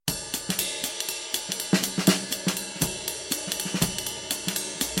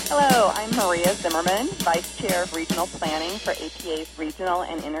Maria Zimmerman, Vice Chair of Regional Planning for APA's Regional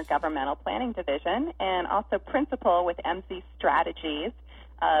and Intergovernmental Planning Division, and also Principal with MZ Strategies,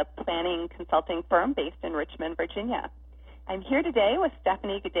 a planning consulting firm based in Richmond, Virginia. I'm here today with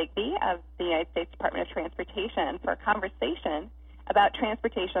Stephanie Gdigby of the United States Department of Transportation for a conversation about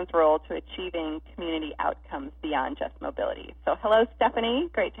transportation's role to achieving community outcomes beyond just mobility. So hello, Stephanie.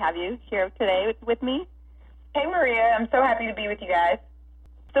 Great to have you here today with me. Hey, Maria. I'm so happy to be with you guys.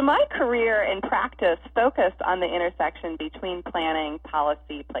 So my career and practice focused on the intersection between planning,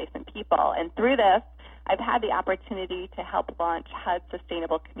 policy, place, and people. And through this, I've had the opportunity to help launch HUD's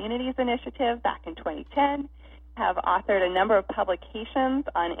Sustainable Communities Initiative back in 2010, have authored a number of publications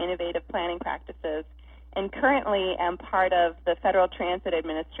on innovative planning practices, and currently am part of the Federal Transit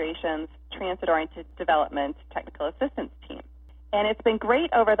Administration's Transit-Oriented Development Technical Assistance Team. And it's been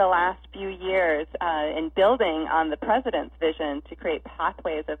great over the last few years in building on the President's vision to create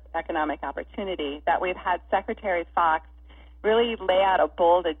pathways of economic opportunity that we've had Secretary Fox really lay out a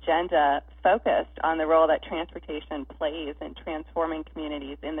bold agenda focused on the role that transportation plays in transforming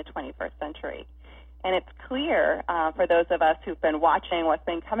communities in the 21st century. And it's clear for those of us who've been watching what's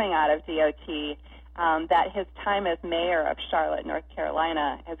been coming out of DOT that his time as mayor of Charlotte, North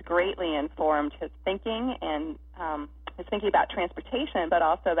Carolina, has greatly informed his thinking and his thinking about transportation, but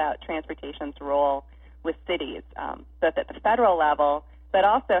also about transportation's role with cities, both at the federal level, but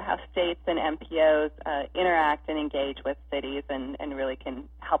also how states and MPOs interact and engage with cities and really can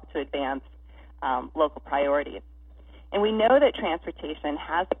help to advance local priorities. And we know that transportation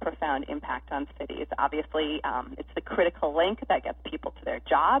has a profound impact on cities. Obviously, it's the critical link that gets people to their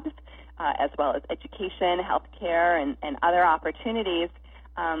jobs, as well as education, healthcare, and other opportunities.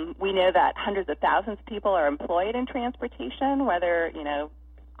 We know that hundreds of thousands of people are employed in transportation, whether,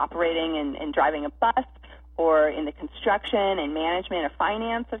 operating and driving a bus or in the construction and management or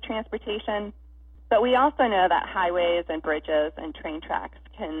finance of transportation. But we also know that highways and bridges and train tracks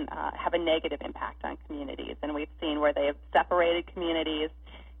can have a negative impact on communities. And we've seen where they have separated communities,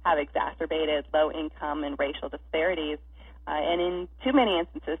 have exacerbated low income and racial disparities, and in too many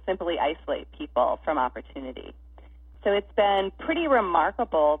instances simply isolate people from opportunity. So it's been pretty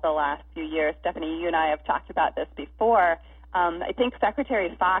remarkable the last few years. Stephanie, you and I have talked about this before. I think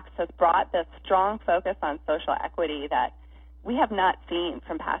Secretary Fox has brought this strong focus on social equity that we have not seen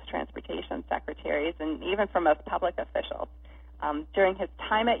from past transportation secretaries and even from most public officials. During his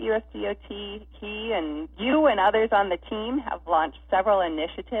time at USDOT, he and you and others on the team have launched several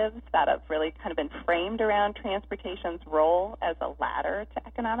initiatives that have really kind of been framed around transportation's role as a ladder to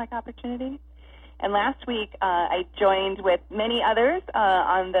economic opportunity. And last week, I joined with many others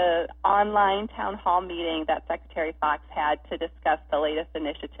on the online town hall meeting that Secretary Fox had to discuss the latest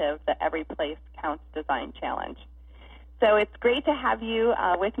initiative, the Every Place Counts Design Challenge. So it's great to have you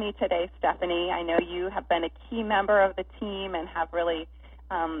with me today, Stephanie. I know you have been a key member of the team and have really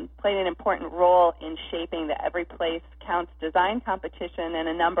played an important role in shaping the Every Place Counts design competition and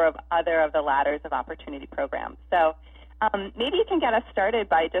a number of other of the ladders of opportunity programs. So maybe you can get us started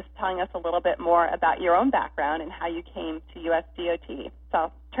by just telling us a little bit more about your own background and how you came to USDOT. So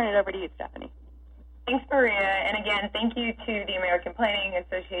I'll turn it over to you, Stephanie. Thanks, Maria. And again, thank you to the American Planning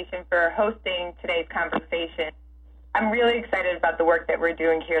Association for hosting today's conversation. I'm really excited about the work that we're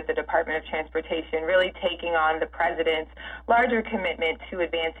doing here at the Department of Transportation, really taking on the President's larger commitment to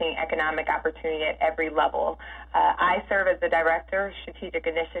advancing economic opportunity at every level. I serve as the Director of Strategic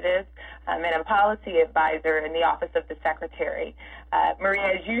Initiatives and a policy advisor in the Office of the Secretary.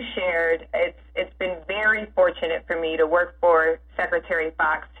 Maria, as you shared, it's been very fortunate for me to work for Secretary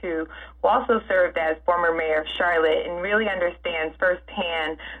Fox, who also served as former mayor of Charlotte and really understands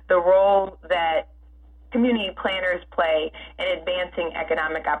firsthand the role that community planners play in advancing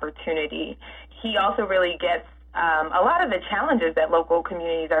economic opportunity. He also really gets a lot of the challenges that local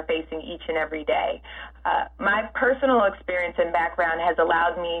communities are facing each and every day. My personal experience and background has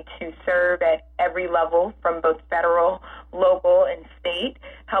allowed me to serve at every level from both federal, local, and state,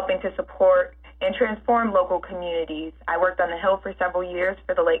 helping to support and transform local communities. I worked on the Hill for several years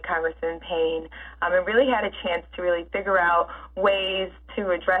for the late Congressman Payne, and really had a chance to really figure out ways to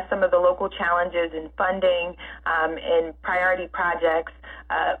address some of the local challenges in funding and priority projects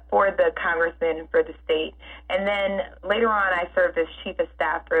for the Congressman for the state. And then later on, I served as Chief of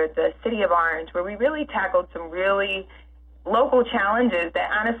Staff for the City of Orange, where we really tackled some really local challenges that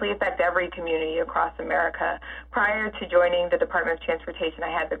honestly affect every community across America. Prior to joining the Department of Transportation,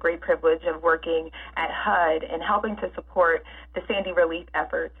 I had the great privilege of working at HUD and helping to support the Sandy relief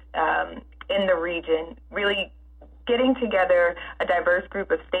efforts in the region, really getting together a diverse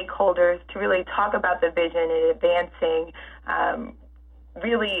group of stakeholders to really talk about the vision and advancing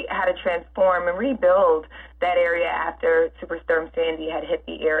really how to transform and rebuild that area after Superstorm Sandy had hit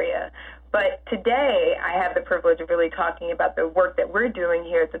the area. But today, I have the privilege of really talking about the work that we're doing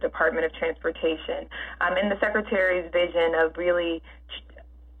here at the Department of Transportation and the Secretary's vision of really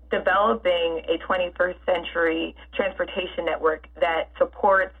developing a 21st century transportation network that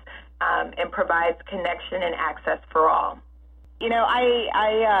supports and provides connection and access for all. You know,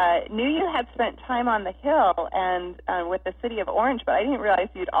 I knew you had spent time on the Hill and with the city of Orange, but I didn't realize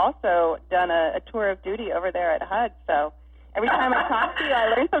you'd also done a tour of duty over there at HUD. So every time I talk to you,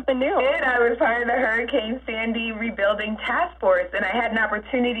 I learn something new. I was part of the Hurricane Sandy Rebuilding Task Force, and I had an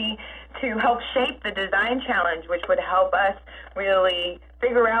opportunity to help shape the design challenge, which would help us really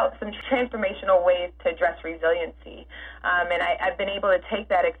figure out some transformational ways to address resiliency. And I've been able to take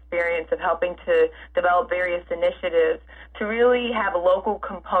that experience of helping to develop various initiatives to really have local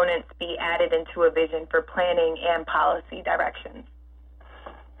components be added into a vision for planning and policy directions.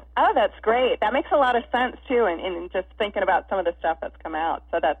 Oh, that's great. That makes a lot of sense, too, in just thinking about some of the stuff that's come out.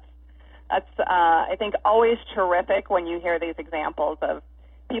 So that's I think, always terrific when you hear these examples of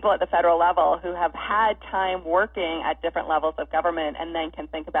people at the federal level who have had time working at different levels of government and then can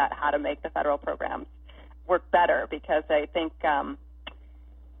think about how to make the federal programs work better, because I think,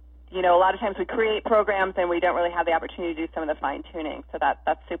 you know, a lot of times we create programs and we don't really have the opportunity to do some of the fine-tuning. So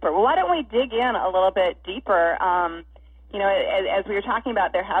that's super. Well, why don't we dig in a little bit deeper? You know, as we were talking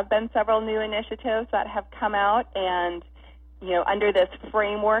about, there have been several new initiatives that have come out, and, you know, under this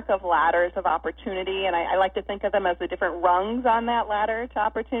framework of ladders of opportunity, and I like to think of them as the different rungs on that ladder to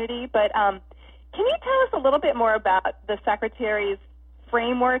opportunity. But can you tell us a little bit more about the Secretary's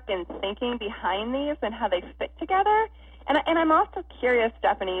framework and thinking behind these and how they fit together? And I'm also curious,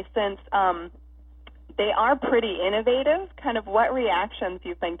 Stephanie, since they are pretty innovative, kind of what reactions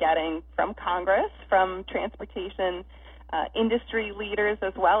you've been getting from Congress, from transportation industry leaders,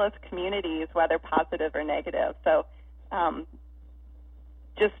 as well as communities, whether positive or negative. So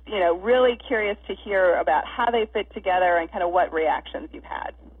just, you know, really curious to hear about how they fit together and kind of what reactions you've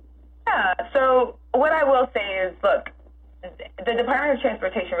had. Yeah, so what I will say is, look, the Department of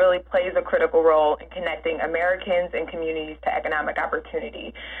Transportation really plays a critical role in connecting Americans and communities to economic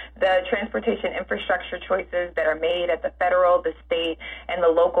opportunity. The transportation infrastructure choices that are made at the federal, the state, and the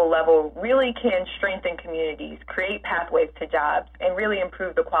local level really can strengthen communities, create pathways to jobs, and really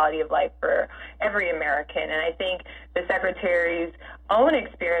improve the quality of life for every American. And I think the Secretary's own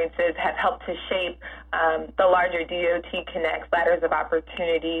experiences have helped to shape the larger DOT Connects, ladders of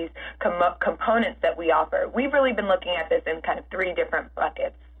opportunities, components that we offer. We've really been looking at this in kind of three different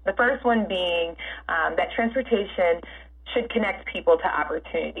buckets. The first one being that transportation should connect people to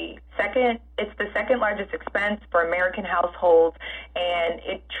opportunity. Second, it's the second largest expense for American households, and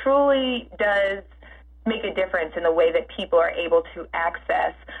it truly does make a difference in the way that people are able to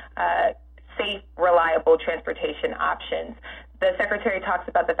access safe, reliable transportation options. The Secretary talks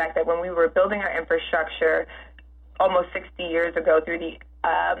about the fact that when we were building our infrastructure almost 60 years ago through the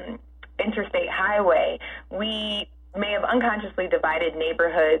interstate highway, we may have unconsciously divided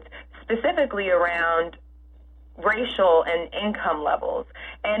neighborhoods specifically around racial and income levels.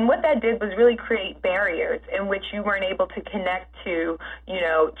 And what that did was really create barriers in which you weren't able to connect to, you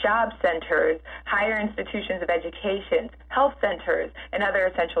know, job centers, higher institutions of education, health centers, and other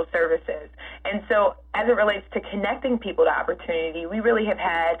essential services. And so as it relates to connecting people to opportunity, we really have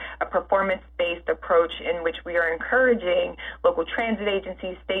had a performance-based approach in which we are encouraging local transit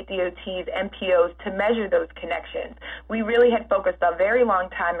agencies, state DOTs, MPOs to measure those connections. We really had focused a very long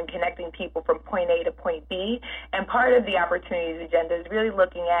time in connecting people from point A to point B, and part of the opportunities agenda is really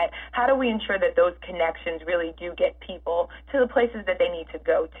looking at how do we ensure that those connections really do get people to the places that they need to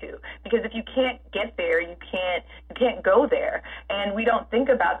go to. Because if you can't get there, you can't go there. And we don't think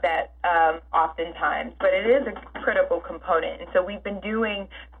about that oftentimes, but it is a critical component. And so we've been doing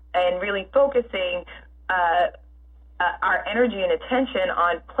and really focusing our energy and attention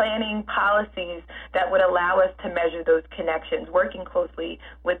on planning policies that would allow us to measure those connections, working closely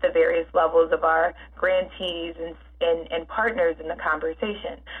with the various levels of our grantees and partners in the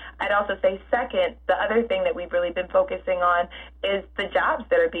conversation. I'd also say, second, the other thing that we've really been focusing on is the jobs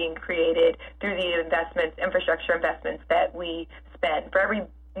that are being created through the investments, infrastructure investments that we spend. For every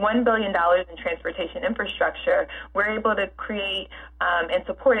 $1 billion in transportation infrastructure, we're able to create and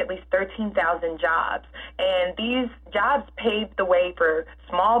support at least 13,000 jobs. And these jobs pave the way for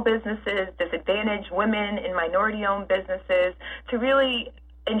small businesses, disadvantaged women and minority-owned businesses to really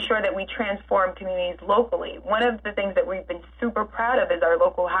ensure that we transform communities locally. One of the things that we've been super proud of is our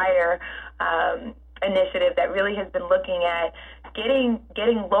local hire initiative that really has been looking at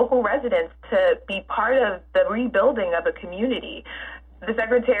getting local residents to be part of the rebuilding of a community. the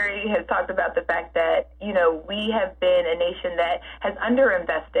Secretary has talked about the fact that, we have been a nation that has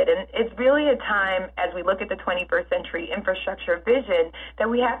underinvested. And it's really a time, as we look at the 21st century infrastructure vision, that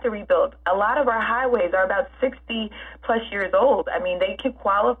we have to rebuild. A lot of our highways are about 60 plus years old. I mean, they could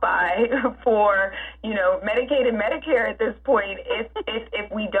qualify for, Medicaid and Medicare at this point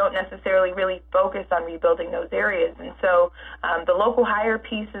if we don't necessarily really focus on rebuilding those areas. And so the local hire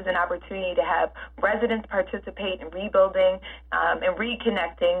piece is an opportunity to have residents participate in rebuilding and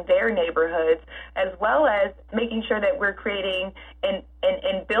reconnecting their neighborhoods, as well as making sure that we're creating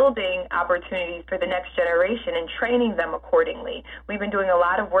and building opportunities for the next generation and training them accordingly. We've been doing a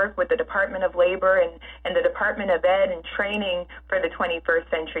lot of work with the Department of Labor and the Department of Ed and training for the 21st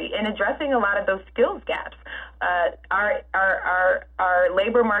century and addressing a lot of those skills gaps. Our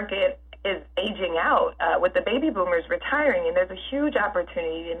labor market is aging out with the baby boomers retiring, and there's a huge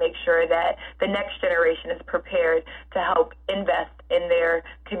opportunity to make sure that the next generation is prepared to help invest in their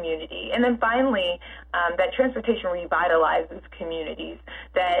community. And then finally, that transportation revitalizes communities,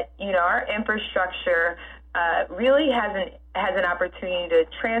 that, our infrastructure really has an opportunity to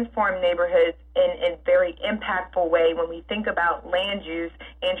transform neighborhoods in a very impactful way when we think about land use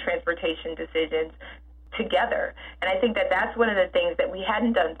and transportation decisions together. And I think that that's one of the things that we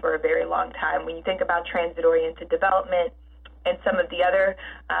hadn't done for a very long time. When you think about transit-oriented development and some of the other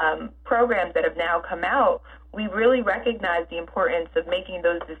programs that have now come out, we really recognize the importance of making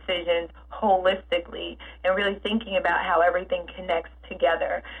those decisions holistically and really thinking about how everything connects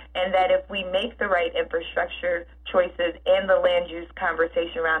together. And that if we make the right infrastructure choices and the land use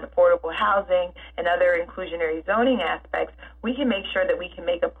conversation around affordable housing and other inclusionary zoning aspects, we can make sure that we can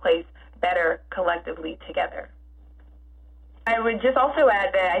make a place better collectively together. I would just also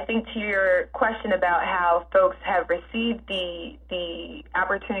add that I think to your question about how folks have received the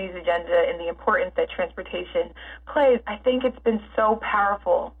opportunities agenda and the importance that transportation plays, I think it's been so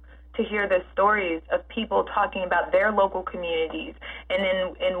powerful to hear the stories of people talking about their local communities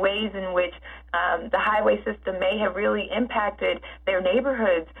and in ways in which the highway system may have really impacted their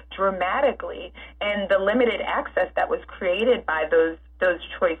neighborhoods dramatically, and the limited access that was created by those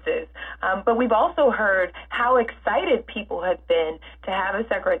choices. But we've also heard how excited people have been to have a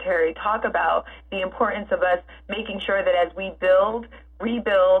secretary talk about the importance of us making sure that as we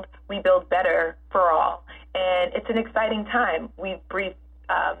rebuild, we build better for all. And it's an exciting time. We've briefed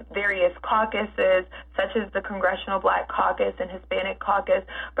various caucuses, such as the Congressional Black Caucus and Hispanic Caucus,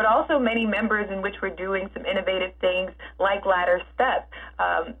 but also many members in which we're doing some innovative things like Ladder Step,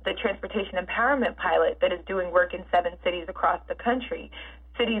 the transportation empowerment pilot that is doing work in 7 cities across the country.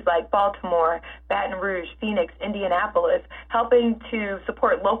 Cities like Baltimore, Baton Rouge, Phoenix, Indianapolis, helping to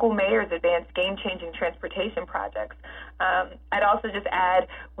support local mayors advance game-changing transportation projects. I'd also just add,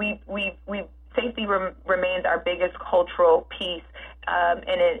 safety remains our biggest cultural piece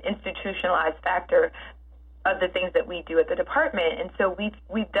and an institutionalized factor of the things that we do at the department. And so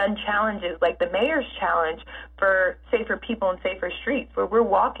we've done challenges like the Mayor's Challenge for Safer People and Safer Streets, where we're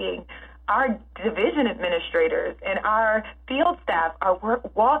walking. Our division administrators and our field staff are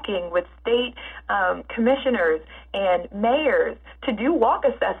walking with state commissioners and mayors to do walk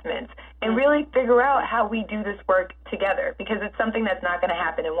assessments and really figure out how we do this work together, because it's something that's not going to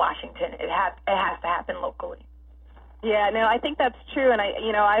happen in Washington. It has to happen locally. Yeah, no, I think that's true, and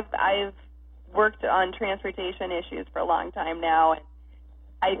I've worked on transportation issues for a long time now, and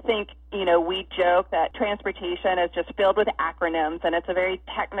I think, we joke that transportation is just filled with acronyms, and it's a very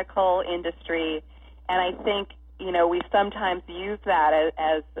technical industry, and I think, we sometimes use that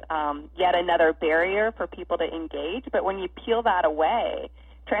as yet another barrier for people to engage, but when you peel that away,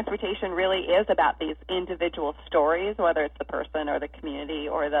 transportation really is about these individual stories, whether it's the person or the community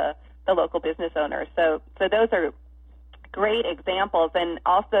or the local business owner. So those are great examples. And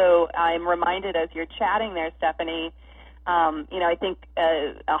also, I'm reminded as you're chatting there, Stephanie, I think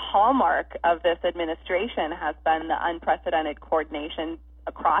a hallmark of this administration has been the unprecedented coordination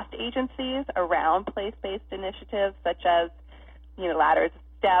across agencies around place-based initiatives such as, Ladders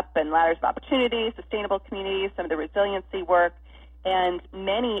Step and Ladders of Opportunity, Sustainable Communities, some of the resiliency work. And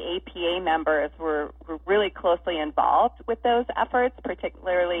many APA members were really closely involved with those efforts,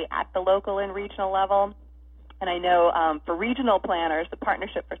 particularly at the local and regional level. And I know for regional planners, the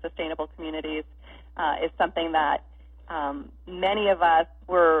Partnership for Sustainable Communities is something that many of us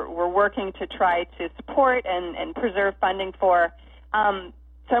were working to try to support and preserve funding for.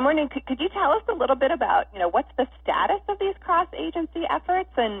 So I'm wondering, could you tell us a little bit about, what's the status of these cross-agency efforts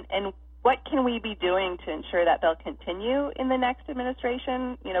and what can we be doing to ensure that they'll continue in the next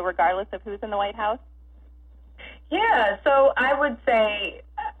administration, regardless of who's in the White House? Yeah, so I would say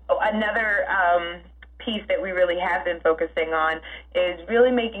another piece that we really have been focusing on is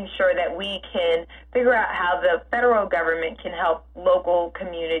really making sure that we can figure out how the federal government can help local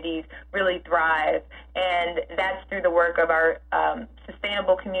communities really thrive. And that's through the work of our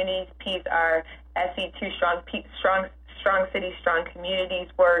Sustainable Communities piece, our SC2 Strong Cities, Strong Communities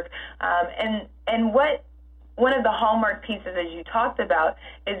work. And what one of the hallmark pieces, as you talked about,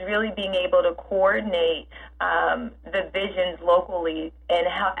 is really being able to coordinate the visions locally and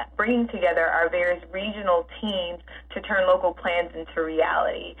bringing together our various regional teams to turn local plans into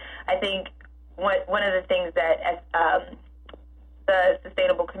reality. I think one of the things that the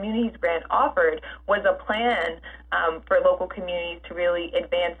Sustainable Communities Grant offered was a plan for local communities to really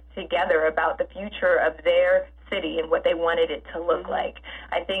advance together about the future of their city and what they wanted it to look like.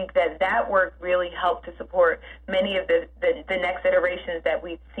 I think that work really helped to support many of the next iterations that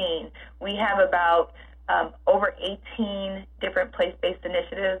we've seen. We have about over 18 different place-based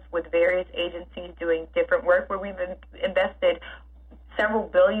initiatives with various agencies doing different work where we've invested several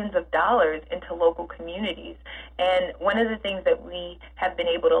billions of dollars into local communities. And one of the things that we have been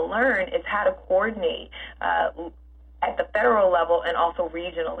able to learn is how to coordinate at the federal level and also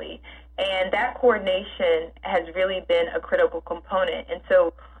regionally. And that coordination has really been a critical component. And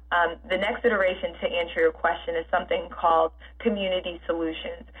so the next iteration, to answer your question, is something called Community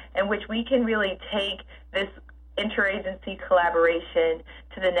Solutions, in which we can really take this interagency collaboration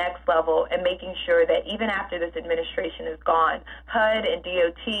to the next level and making sure that even after this administration is gone, HUD and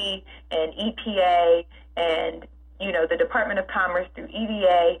DOT and EPA and, the Department of Commerce through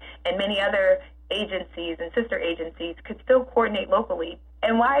EDA and many other agencies and sister agencies could still coordinate locally.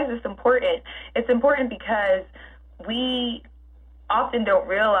 And why is this important? It's important because we often don't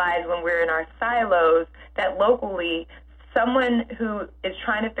realize when we're in our silos that locally someone who is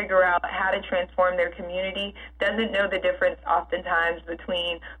trying to figure out how to transform their community doesn't know the difference oftentimes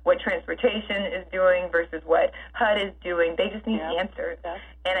between what transportation is doing versus what HUD is doing. They just need answers. Yeah.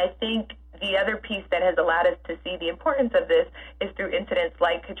 And I think the other piece that has allowed us to see the importance of this is through incidents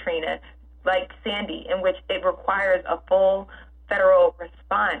like Katrina, like Sandy, in which it requires a full federal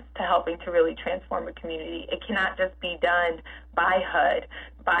response to helping to really transform a community. It cannot just be done by HUD,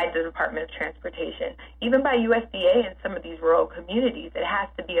 by the Department of Transportation, even by USDA in some of these rural communities. It has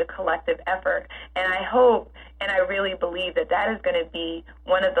to be a collective effort. And I hope and I really believe that is going to be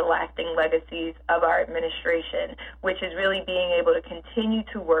one of the lasting legacies of our administration, which is really being able to continue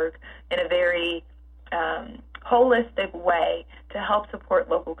to work in a very holistic way to help support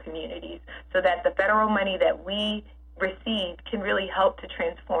local communities so that the federal money that we receive can really help to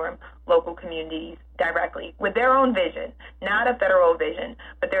transform local communities directly with their own vision, not a federal vision,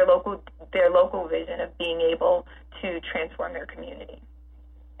 but their local vision of being able to transform their community.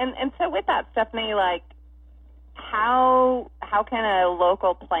 And so with that, Stephanie, like how can a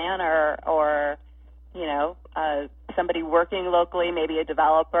local planner or somebody working locally, maybe a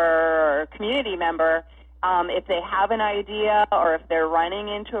developer or a community member, if they have an idea or if they're running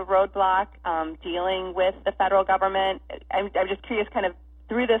into a roadblock dealing with the federal government, I'm just curious, kind of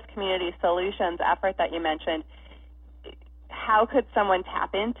through this community solutions effort that you mentioned, how could someone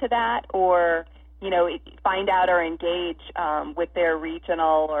tap into that or, find out or engage with their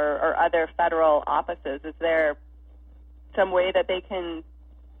regional or other federal offices? Is there some way that they can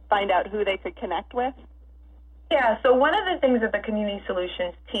find out who they could connect with? Yeah, so one of the things that the Community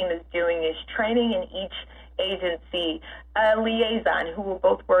Solutions team is doing is training in each agency a liaison who will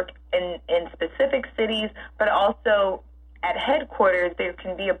both work in specific cities, but also at headquarters there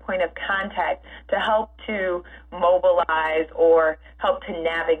can be a point of contact to help to mobilize or help to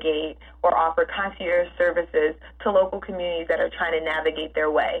navigate or offer concierge services to local communities that are trying to navigate their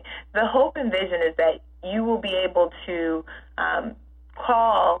way. The hope and vision is that you will be able to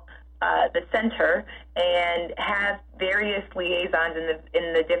call the center and have various liaisons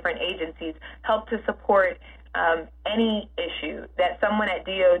in the different agencies help to support any issue that someone at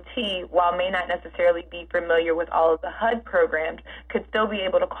DOT, while may not necessarily be familiar with all of the HUD programs, could still be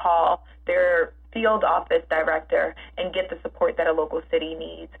able to call their field office director and get the support that a local city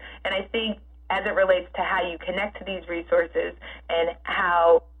needs. And I think as it relates to how you connect to these resources and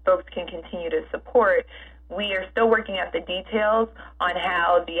how folks can continue to support, we are still working out the details on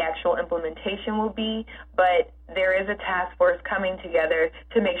how the actual implementation will be, but there is a task force coming together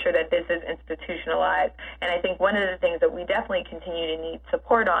to make sure that this is institutionalized. And I think one of the things that we definitely continue to need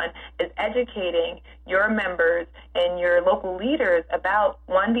support on is educating your members and your local leaders about,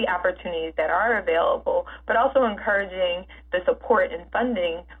 one, the opportunities that are available, but also encouraging the support and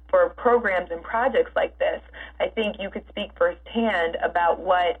funding for programs and projects like this. I think you could speak firsthand about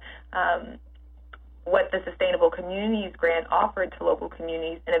what what the Sustainable Communities Grant offered to local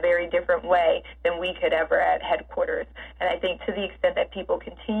communities in a very different way than we could ever at headquarters. And I think to the extent that people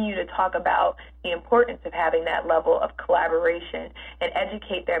continue to talk about the importance of having that level of collaboration and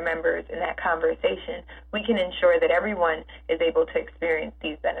educate their members in that conversation, we can ensure that everyone is able to experience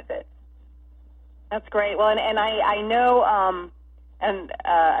these benefits. That's great. Well, and I know,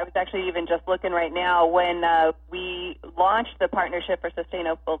 I was actually even just looking right now, when we launched the Partnership for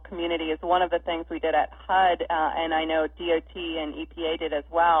Sustainable Communities, one of the things we did at HUD, and I know DOT and EPA did as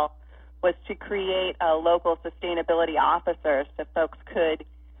well, was to create a local sustainability officer so folks could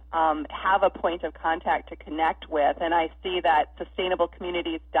have a point of contact to connect with. And I see that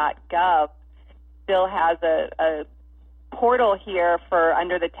sustainablecommunities.gov still has a portal here for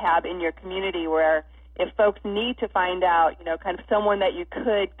under the tab In Your Community, where if folks need to find out, kind of someone that you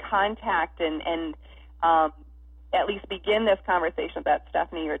could contact and at least begin this conversation that,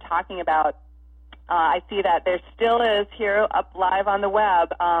 Stephanie, you're talking about, I see that there still is here up live on the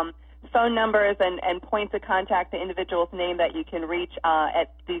web phone numbers and points of contact, the individual's name that you can reach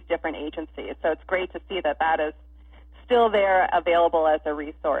at these different agencies. So it's great to see that that is still there, available as a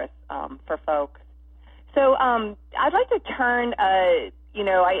resource for folks. So I'd like to turn, I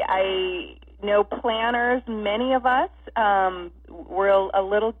know planners, many of us, we're a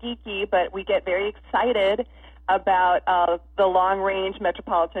little geeky, but we get very excited about the long-range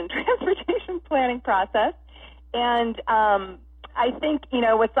metropolitan transportation planning process. And I think,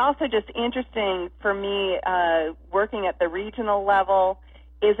 what's also just interesting for me working at the regional level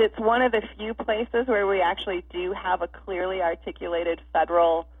is it's one of the few places where we actually do have a clearly articulated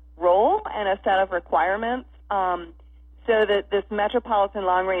federal role and a set of requirements. So that this metropolitan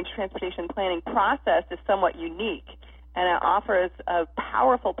long-range transportation planning process is somewhat unique, and it offers a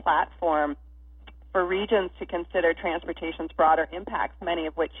powerful platform for regions to consider transportation's broader impacts, many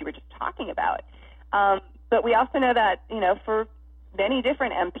of which you were just talking about. But we also know that, for many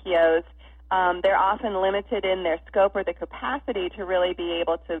different MPOs, they're often limited in their scope or the capacity to really be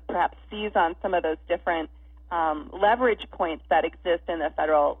able to perhaps seize on some of those different leverage points that exist in the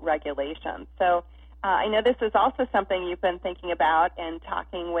federal regulations. So I know this is also something you've been thinking about and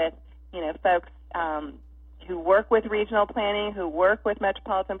talking with, folks who work with regional planning, who work with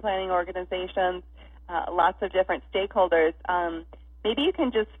metropolitan planning organizations, lots of different stakeholders. Maybe you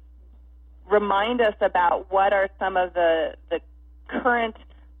can just remind us about what are some of the current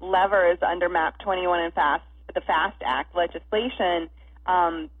levers under MAP 21 and the FAST Act legislation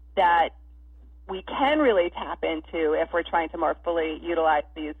that we can really tap into if we're trying to more fully utilize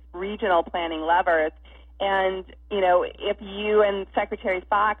these regional planning levers. And, if you and Secretary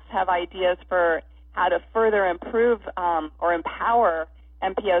Fox have ideas for how to further improve or empower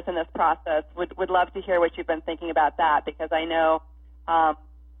MPOs in this process, would love to hear what you've been thinking about that, because I know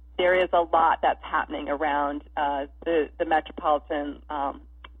there is a lot that's happening around the metropolitan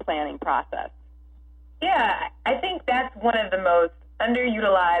planning process. Yeah, I think that's one of the most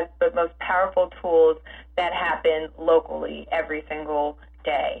underutilized but most powerful tools that happen locally every single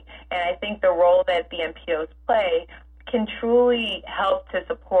day. And I think the role that the MPOs play can truly help to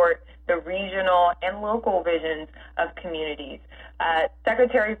support the regional and local visions of communities.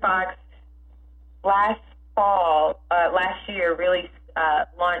 Secretary Fox last year really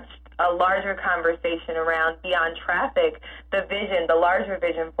launched a larger conversation around Beyond Traffic, the larger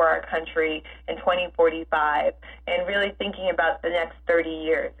vision for our country in 2045, and really thinking about the next 30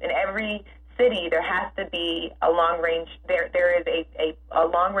 years. In every city, there has to be a long-range, there is a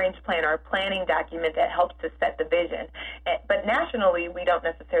long-range plan or a planning document that helps to set the vision. But nationally, we don't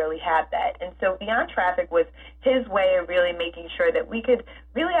necessarily have that. And so Beyond Traffic was his way of really making sure that we could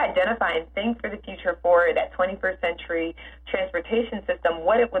really identify and think for the future for that 21st century transportation system,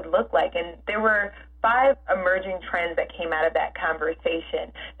 what it would look like. And there were 5 emerging trends that came out of that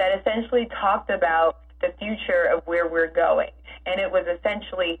conversation that essentially talked about the future of where we're going. And it was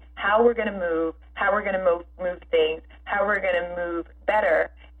essentially how we're going to move, how we're going to move things, how we're going to move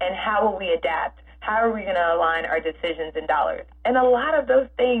better, and how will we adapt? How are we going to align our decisions in dollars? And a lot of those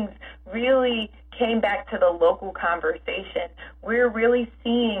things really came back to the local conversation. We're really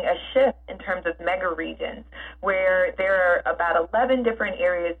seeing a shift in terms of mega regions, where there are about 11 different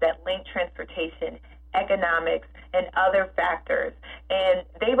areas that link transportation, economics, and other factors. And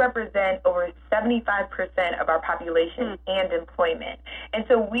they represent over 75% of our population and employment. And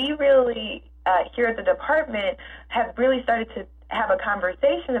so we really, here at the department, have really started to have a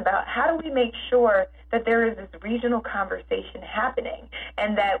conversation about how do we make sure that there is this regional conversation happening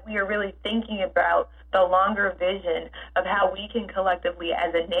and that we are really thinking about the longer vision of how we can collectively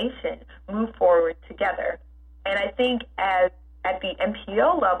as a nation move forward together. And I think as at the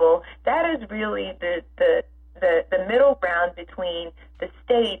MPO level, that is really the middle ground between the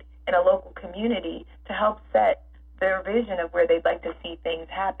state and a local community to help set their vision of where they'd like to see things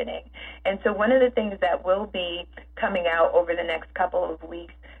happening. And so one of the things that will be coming out over the next couple of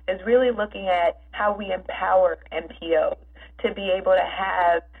weeks is really looking at how we empower MPOs to be able to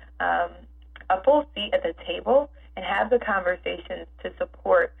have a full seat at the table and have the conversations to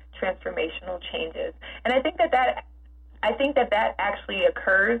support transformational changes. And I think that actually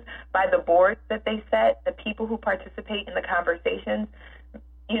occurs by the boards that they set, the people who participate in the conversations.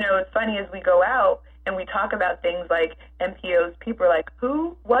 You know, it's funny, as we go out and we talk about things like MPOs, people are like,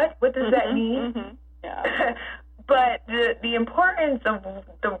 who? What does that mean? Mm-hmm. Yeah. But the importance of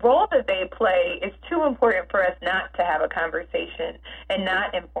the role that they play is too important for us not to have a conversation and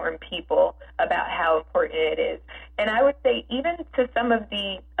not inform people about how important it is. And I would say even to some of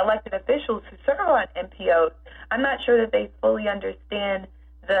the elected officials who serve on MPOs, I'm not sure that they fully understand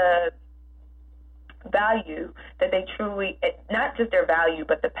the value that they truly, not just their value,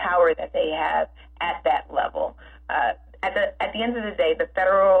 but the power that they have at that level. At the end of the day,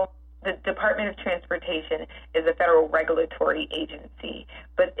 the Department of Transportation is a federal regulatory agency,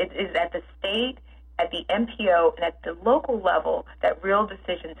 but it is at the state, at the MPO, and at the local level that real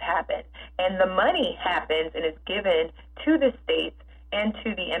decisions happen. And the money happens and is given to the states and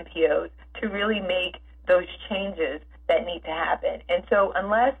to the MPOs to really make those changes that need to happen. And so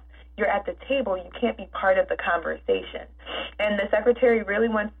unless you're at the table, you can't be part of the conversation. And the Secretary really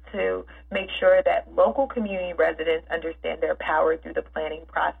wants to make sure that local community residents understand their power through the planning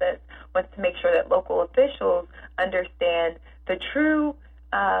process, wants to make sure that local officials understand the true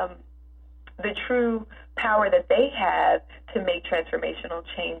power that they have to make transformational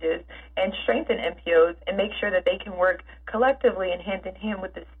changes and strengthen MPOs and make sure that they can work collectively and hand in hand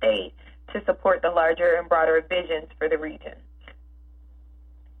with the state to support the larger and broader visions for the region.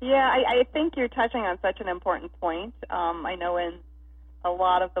 Yeah, I think you're touching on such an important point. I know in a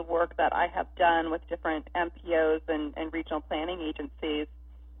lot of the work that I have done with different MPOs and regional planning agencies,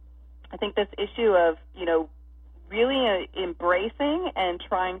 I think this issue of, you know, really embracing and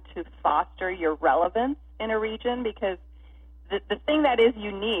trying to foster your relevance in a region, because the thing that is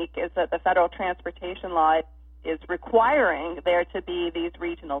unique is that the federal transportation law is requiring there to be these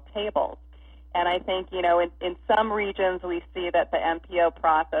regional tables. And I think, you know, in some regions we see that the MPO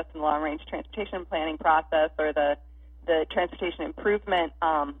process and long-range transportation planning process, or the transportation improvement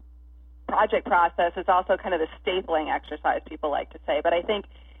project process, is also kind of the stapling exercise, people like to say. But I think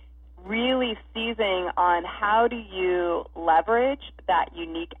really seizing on how do you leverage that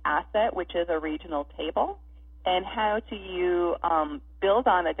unique asset, which is a regional table, and how do you build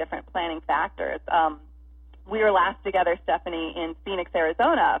on the different planning factors. We were last together, Stephanie, in Phoenix,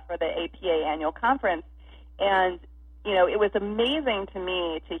 Arizona for the APA annual conference, and, you know, it was amazing to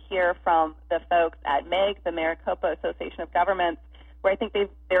me to hear from the folks at MEG, the Maricopa Association of Governments, where I think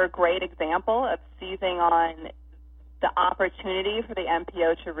they're a great example of seizing on the opportunity for the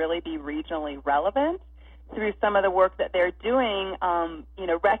MPO to really be regionally relevant through some of the work that they're doing, you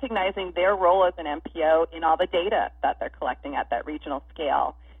know, recognizing their role as an MPO in all the data that they're collecting at that regional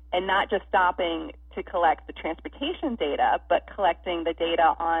scale, and not just stopping to collect the transportation data, but collecting the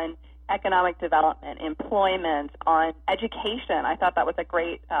data on economic development, employment, on education. I thought that was a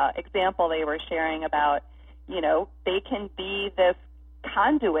great example they were sharing about, you know, they can be this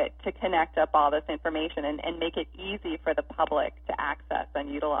conduit to connect up all this information and make it easy for the public to access and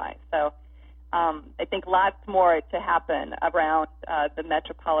utilize. So I think lots more to happen around the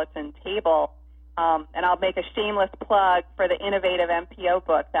metropolitan table. And I'll make a shameless plug for the innovative MPO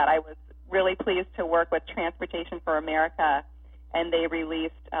book that I was really pleased to work with Transportation for America, and they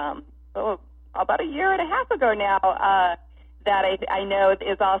released about a year and a half ago now, that I know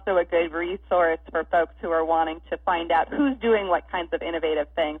is also a good resource for folks who are wanting to find out who's doing what kinds of innovative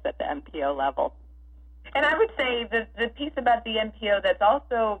things at the MPO level. And I would say the piece about the MPO that's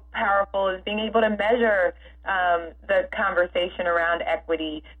also powerful is being able to measure the conversation around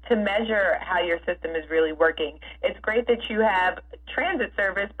equity, to measure how your system is really working. It's great that you have transit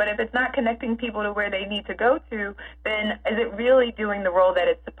service, but if it's not connecting people to where they need to go to, then is it really doing the role that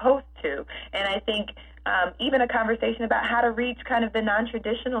it's supposed to? And I think even a conversation about how to reach kind of the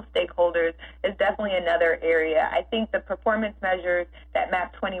non-traditional stakeholders is definitely another area. I think the performance measures that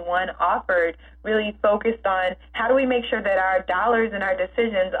MAP 21 offered really focused on how do we make sure that our dollars and our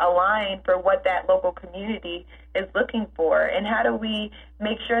decisions align for what that local community is looking for, and how do we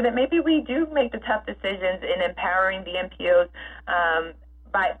make sure that maybe we do make the tough decisions in empowering the MPOs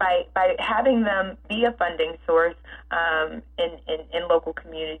by having them be a funding source in local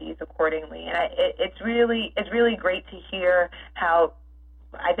communities accordingly. And it's really great to hear how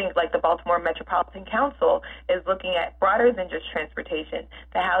I think like the Baltimore Metropolitan Council is looking at broader than just transportation,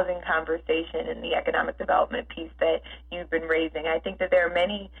 the housing conversation and the economic development piece that you've been raising. I think that there are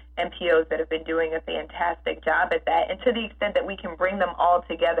many MPOs that have been doing a fantastic job at that. And to the extent that we can bring them all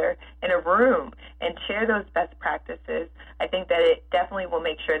together in a room and share those best practices, I think that it definitely will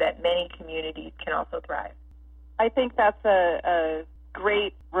make sure that many communities can also thrive. I think that's a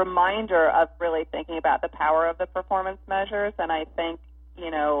great reminder of really thinking about the power of the performance measures. And I think,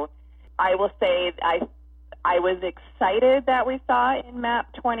 I will say I was excited that we saw in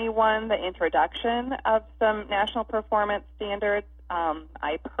MAP 21 the introduction of some national performance standards.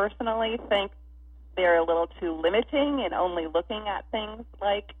 I personally think they're a little too limiting in only looking at things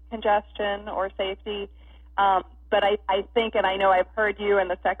like congestion or safety. But I think, and I know I've heard you and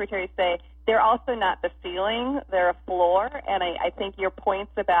the Secretary say, they're also not the ceiling, they're a floor. And I think your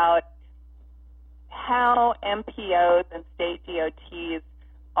points about how MPOs and state DOTs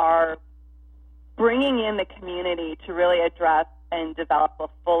are bringing in the community to really address and develop a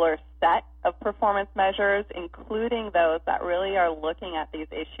fuller set of performance measures, including those that really are looking at these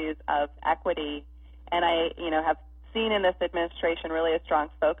issues of equity. And I, have seen in this administration really a strong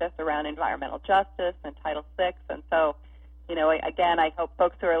focus around environmental justice and Title VI. And so, again, I hope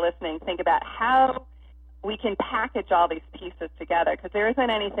folks who are listening think about how we can package all these pieces together, because there isn't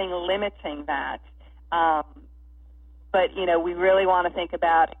anything limiting that. But, we really want to think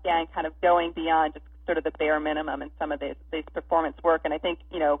about, again, kind of going beyond just sort of the bare minimum in some of these performance work. And I think,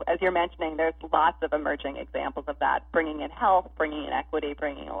 as you're mentioning, there's lots of emerging examples of that, bringing in health, bringing in equity,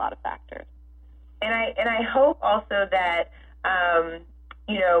 bringing in a lot of factors. And I hope also that,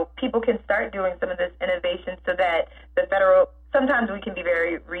 people can start doing some of this innovation so that the federal, sometimes we can be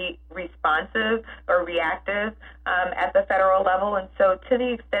very responsive or reactive at the federal level. And so to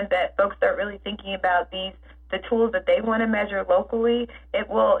the extent that folks start really thinking about the tools that they want to measure locally, it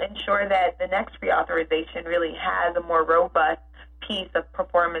will ensure that the next reauthorization really has a more robust piece of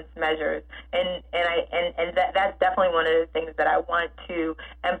performance measures. And that's definitely one of the things that I want to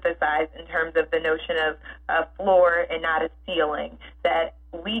emphasize in terms of the notion of a floor and not a ceiling, that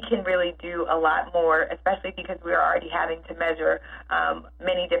we can really do a lot more, especially because we are already having to measure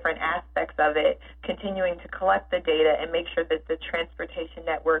many different aspects of it, continuing to collect the data and make sure that the transportation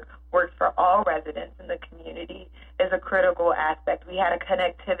network works for all residents in the community is a critical aspect. We had a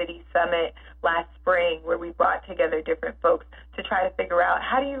connectivity summit last spring where we brought together different folks to try to figure out,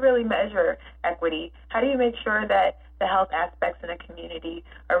 how do you really measure equity? How do you make sure that the health aspects in a community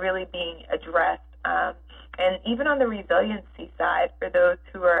are really being addressed? And even on the resiliency side, for those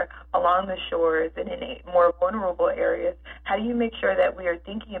who are along the shores and in more vulnerable areas, how do you make sure that we are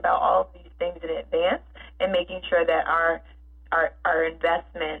thinking about all of these things in advance and making sure that our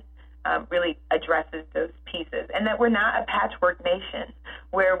investment really addresses those pieces, and that we're not a patchwork nation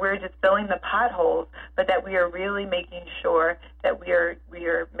where we're just filling the potholes, but that we are really making sure that we are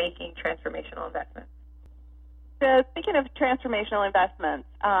making transformational investments. Speaking of transformational investments,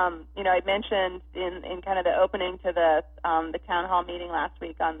 I mentioned in kind of the opening to the town hall meeting last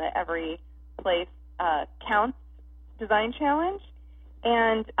week on the Every Place Counts Design Challenge,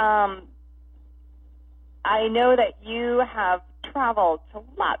 and I know that you have traveled to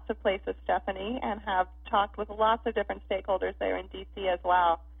lots of places, Stephanie, and have talked with lots of different stakeholders there in D.C. as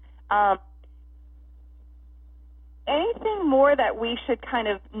well. Anything more that we should kind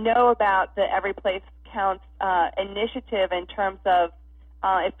of know about the Every Place Counts initiative in terms of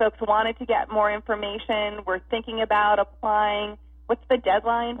if folks wanted to get more information, we're thinking about applying, what's the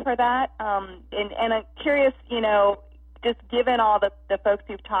deadline for that? And I'm curious, just given all the folks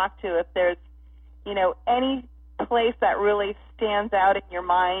you've talked to, if there's, any place that really stands out in your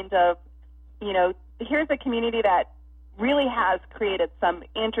mind of, here's a community that really has created some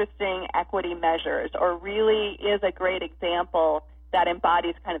interesting equity measures or really is a great example that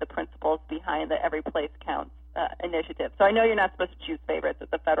embodies kind of the principles behind the Every Place Counts initiative. So I know you're not supposed to choose favorites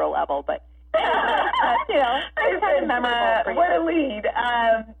at the federal level, but it's kind of memorable for you. What a lead.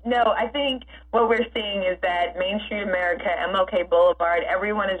 No, I think what we're seeing is that Main Street America, MLK Boulevard,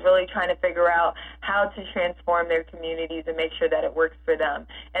 everyone is really trying to figure out how to transform their communities and make sure that it works for them.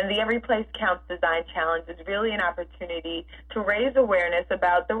 And the Every Place Counts Design Challenge is really an opportunity to raise awareness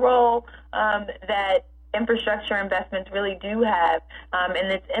about the role that infrastructure investments really do have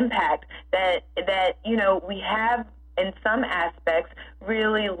and its impact, that we have in some aspects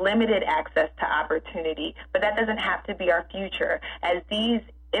really limited access to opportunity, but that doesn't have to be our future. As these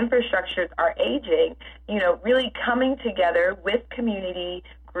infrastructures are aging, really coming together with community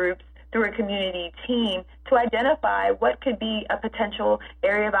groups through a community team to identify what could be a potential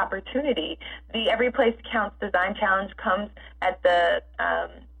area of opportunity. The Every Place Counts Design Challenge comes at the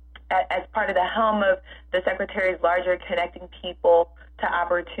as part of the helm of the Secretary's larger Connecting People to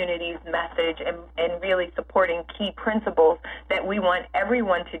Opportunities message, and really supporting key principles that we want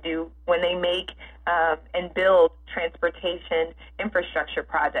everyone to do when they make and build transportation infrastructure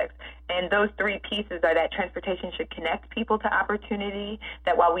projects. And those three pieces are that transportation should connect people to opportunity,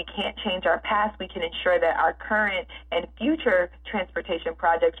 that while we can't change our past, we can ensure that our current and future transportation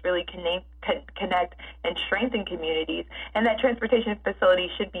projects really connect and strengthen communities, and that transportation facilities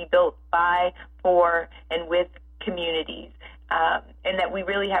should be built by, for, and with communities. And that we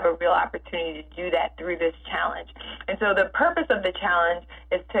really have a real opportunity to do that through this challenge. And so the purpose of the challenge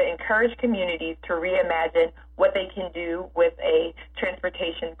is to encourage communities to reimagine what they can do with a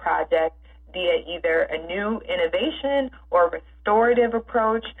transportation project via either a new innovation or restorative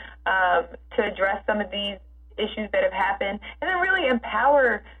approach to address some of these issues that have happened, and then really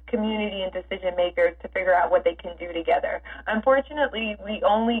empower community and decision makers to figure out what they can do together. Unfortunately, we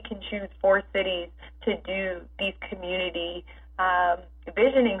only can choose 4 cities to do these community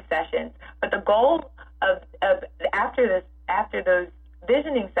visioning sessions, but the goal of after those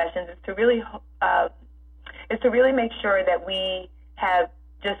visioning sessions is to really make sure that we have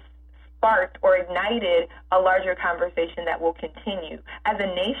just sparked or ignited a larger conversation that will continue as a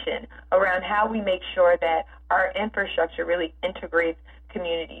nation around how we make sure that our infrastructure really integrates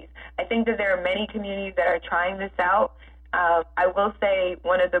communities. I think that there are many communities that are trying this out. I will say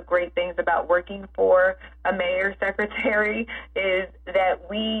one of the great things about working for a mayor secretary is that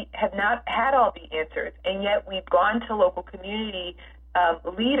we have not had all the answers, and yet we've gone to local community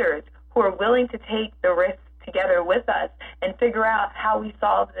leaders who are willing to take the risks together with us and figure out how we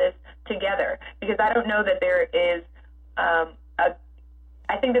solve this together. Because I don't know that there is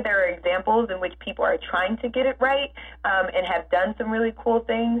I think that there are examples in which people are trying to get it right and have done some really cool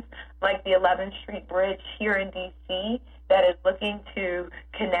things, like the 11th Street Bridge here in D.C. that is looking to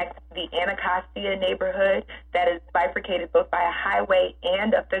connect the Anacostia neighborhood that is bifurcated both by a highway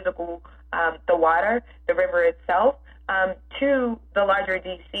and a physical, the water, the river itself, to the larger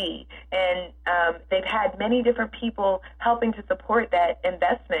D.C. And they've had many different people helping to support that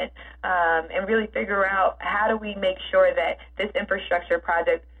investment and really figure out how do we make sure that this infrastructure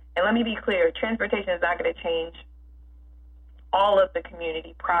project, and let me be clear, transportation is not going to change all of the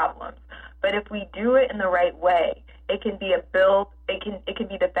community problems, but if we do it in the right way, it can be it can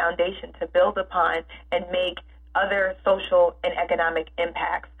be the foundation to build upon and make other social and economic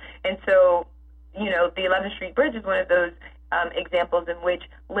impacts. And so, the 11th Street Bridge is one of those examples in which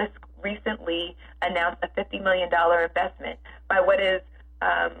LISC recently announced a $50 million investment by what is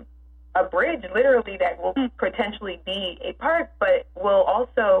a bridge, literally, that will potentially be a park, but will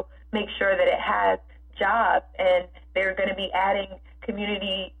also make sure that it has jobs, and they're going to be adding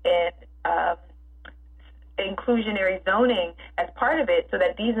community and inclusionary zoning as part of it, so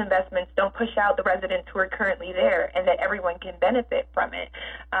that these investments don't push out the residents who are currently there, and that everyone can benefit from it.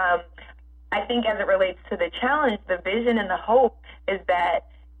 I think as it relates to the challenge, the vision and the hope is that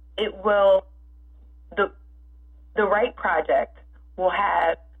it will, the right project will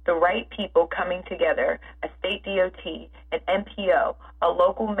have the right people coming together, a state DOT, an MPO, a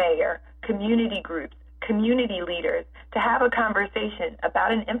local mayor, community groups, community leaders, to have a conversation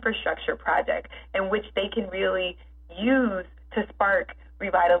about an infrastructure project in which they can really use to spark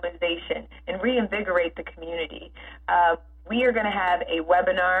revitalization and reinvigorate the community. We are going to have a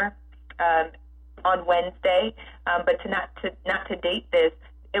webinar on Wednesday, but not to date this,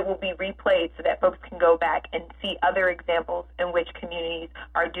 it will be replayed so that folks can go back and see other examples in which communities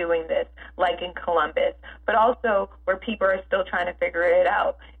are doing this, like in Columbus, but also where people are still trying to figure it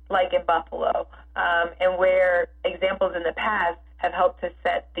out, like in Buffalo, and where examples in the past have helped to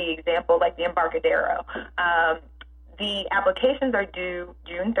set the example, like the Embarcadero. The applications are due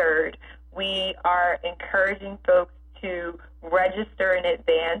June 3rd. We are encouraging folks to register in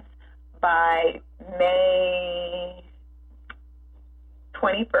advance by May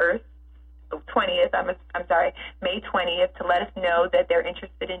 20th, May 20th, to let us know that they're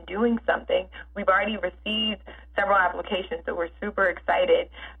interested in doing something. We've already received several applications, so we're super excited.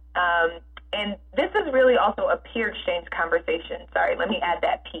 And this is really also a peer exchange conversation. Sorry, let me add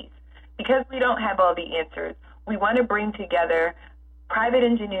that piece. Because we don't have all the answers, we want to bring together private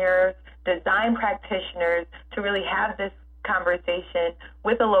engineers, design practitioners to really have this conversation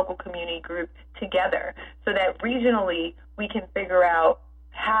with a local community group together, so that regionally we can figure out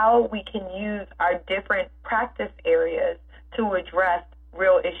how we can use our different practice areas to address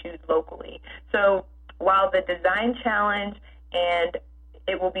real issues locally. So while the design challenge and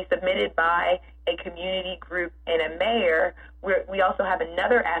it will be submitted by a community group and a mayor, we also have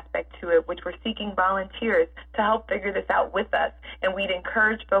another aspect to it, which we're seeking volunteers to help figure this out with us. And we'd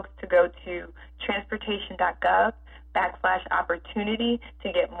encourage folks to go to transportation.gov/opportunity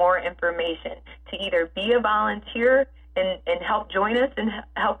to get more information, to either be a volunteer and help join us in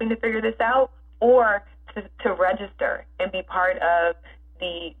helping to figure this out, or to register and be part of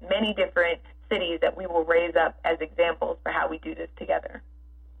the many different cities that we will raise up as examples for how we do this together.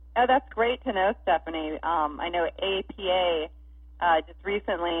 Oh, that's great to know, Stephanie. I know APA just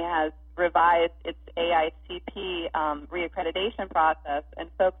recently has revised its AICP reaccreditation process,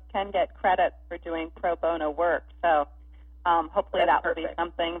 and folks can get credits for doing pro bono work. So hopefully that will be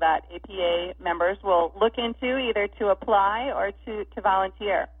something that APA members will look into, either to apply or to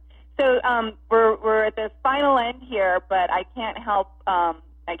volunteer. So we're at the final end here, but I can't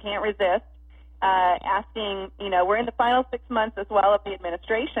resist asking, we're in the final 6 months as well of the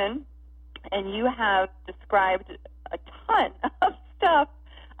administration, and you have described a ton of stuff,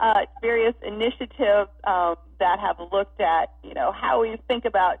 various initiatives that have looked at, how we think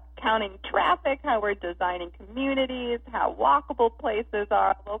about counting traffic, how we're designing communities, how walkable places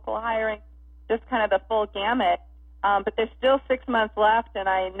are, local hiring, just kind of the full gamut. But there's still 6 months left, and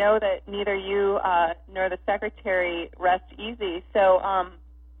I know that neither you nor the Secretary rest easy. So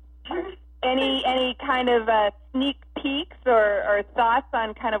any kind of sneak peeks or thoughts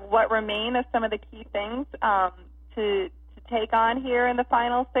on kind of what remain of some of the key things to take on here in the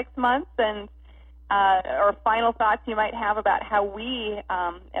final 6 months, and or final thoughts you might have about how we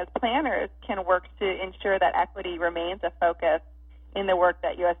as planners can work to ensure that equity remains a focus in the work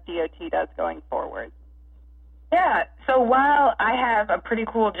that USDOT does going forward? Yeah, so while I have a pretty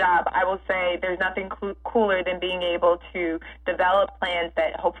cool job, I will say there's nothing cooler than being able to develop plans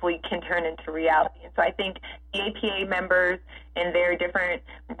that hopefully can turn into reality. And so I think the APA members in their different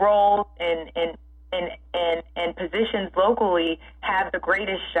roles and positions locally have the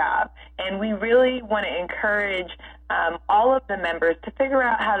greatest job. And we really want to encourage all of the members to figure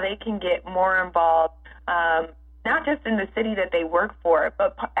out how they can get more involved, not just in the city that they work for,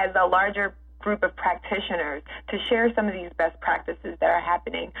 but as a larger group of practitioners, to share some of these best practices that are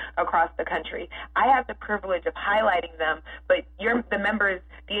happening across the country. I have the privilege of highlighting them, but the members,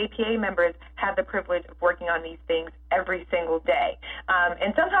 the APA members, have the privilege of working on these things every single day.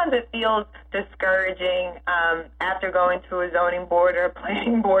 And sometimes it feels discouraging after going to a zoning board or a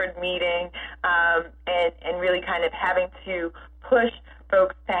planning board meeting and really kind of having to push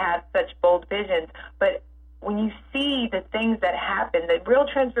folks to have such bold visions. But when you see the things that happen, the real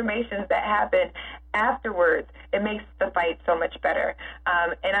transformations that happen afterwards, it makes the fight so much better.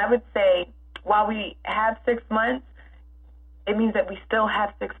 And I would say, while we have 6 months, it means that we still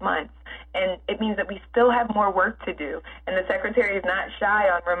have 6 months. And it means that we still have more work to do. And the Secretary is not shy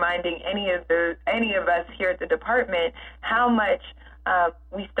on reminding any of us here at the department how much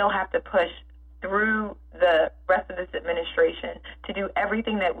we still have to push through the rest of this administration to do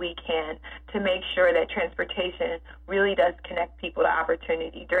everything that we can to make sure that transportation really does connect people to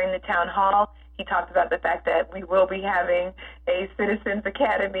opportunity. During the town hall, he talked about the fact that we will be having a Citizens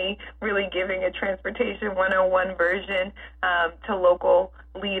Academy, really giving a Transportation 101 version to local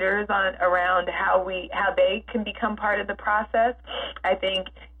leaders around how they can become part of the process. I think,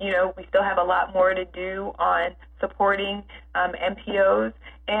 we still have a lot more to do on supporting MPOs,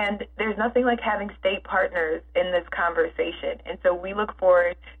 and there's nothing like having state partners in this conversation. And so we look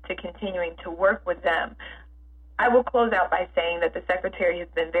forward to continuing to work with them. I will close out by saying that the Secretary has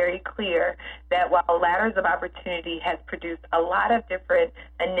been very clear that while Ladders of Opportunity has produced a lot of different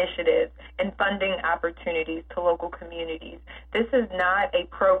initiatives and funding opportunities to local communities, this is not a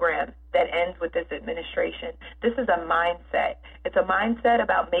program that ends with this administration. This is a mindset. It's a mindset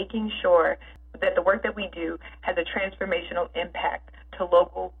about making sure that the work that we do has a transformational impact to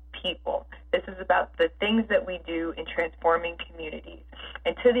local people. This is about the things that we do in transforming communities.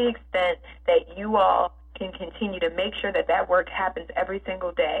 And to the extent that you all can continue to make sure that that work happens every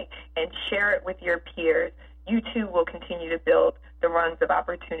single day and share it with your peers, you too will continue to build the rungs of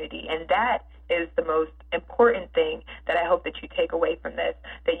opportunity. And that is the most important thing that I hope that you take away from this,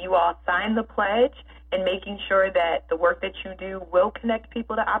 that you all sign the pledge and making sure that the work that you do will connect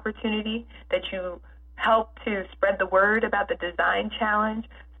people to opportunity, that you help to spread the word about the design challenge,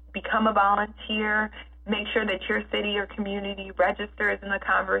 become a volunteer, make sure that your city or community registers in the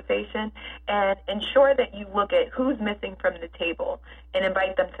conversation, and ensure that you look at who's missing from the table and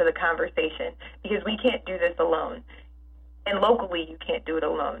invite them to the conversation, because we can't do this alone. And locally, you can't do it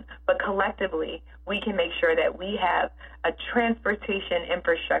alone. But collectively, we can make sure that we have a transportation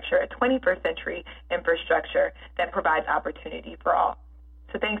infrastructure, a 21st century infrastructure that provides opportunity for all.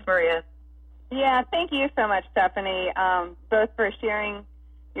 So thanks, Maria. Yeah, thank you so much, Stephanie, both for sharing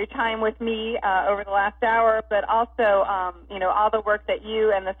your time with me over the last hour, but also, all the work that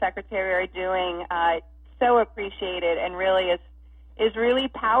you and the Secretary are doing. So appreciated, and really is really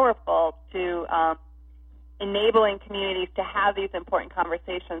powerful to enabling communities to have these important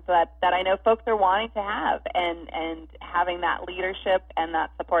conversations that I know folks are wanting to have, and having that leadership and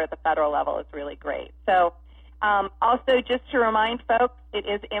that support at the federal level is really great. So also, just to remind folks, it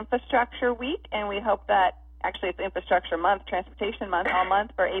is Infrastructure Week, and we hope that, actually it's Infrastructure Month, Transportation Month, all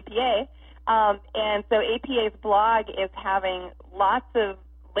month for APA. And so APA's blog is having lots of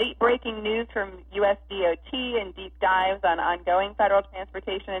late-breaking news from USDOT and deep dives on ongoing federal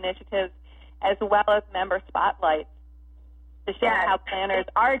transportation initiatives, as well as member spotlights to share how planners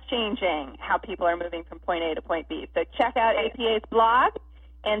are changing how people are moving from point A to point B. So check out APA's blog,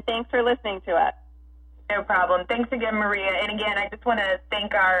 and thanks for listening to us. No problem. Thanks again, Maria. And again, I just want to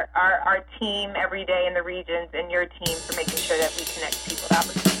thank our team every day in the regions and your team for making sure that we connect people to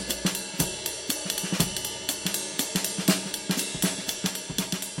opportunities.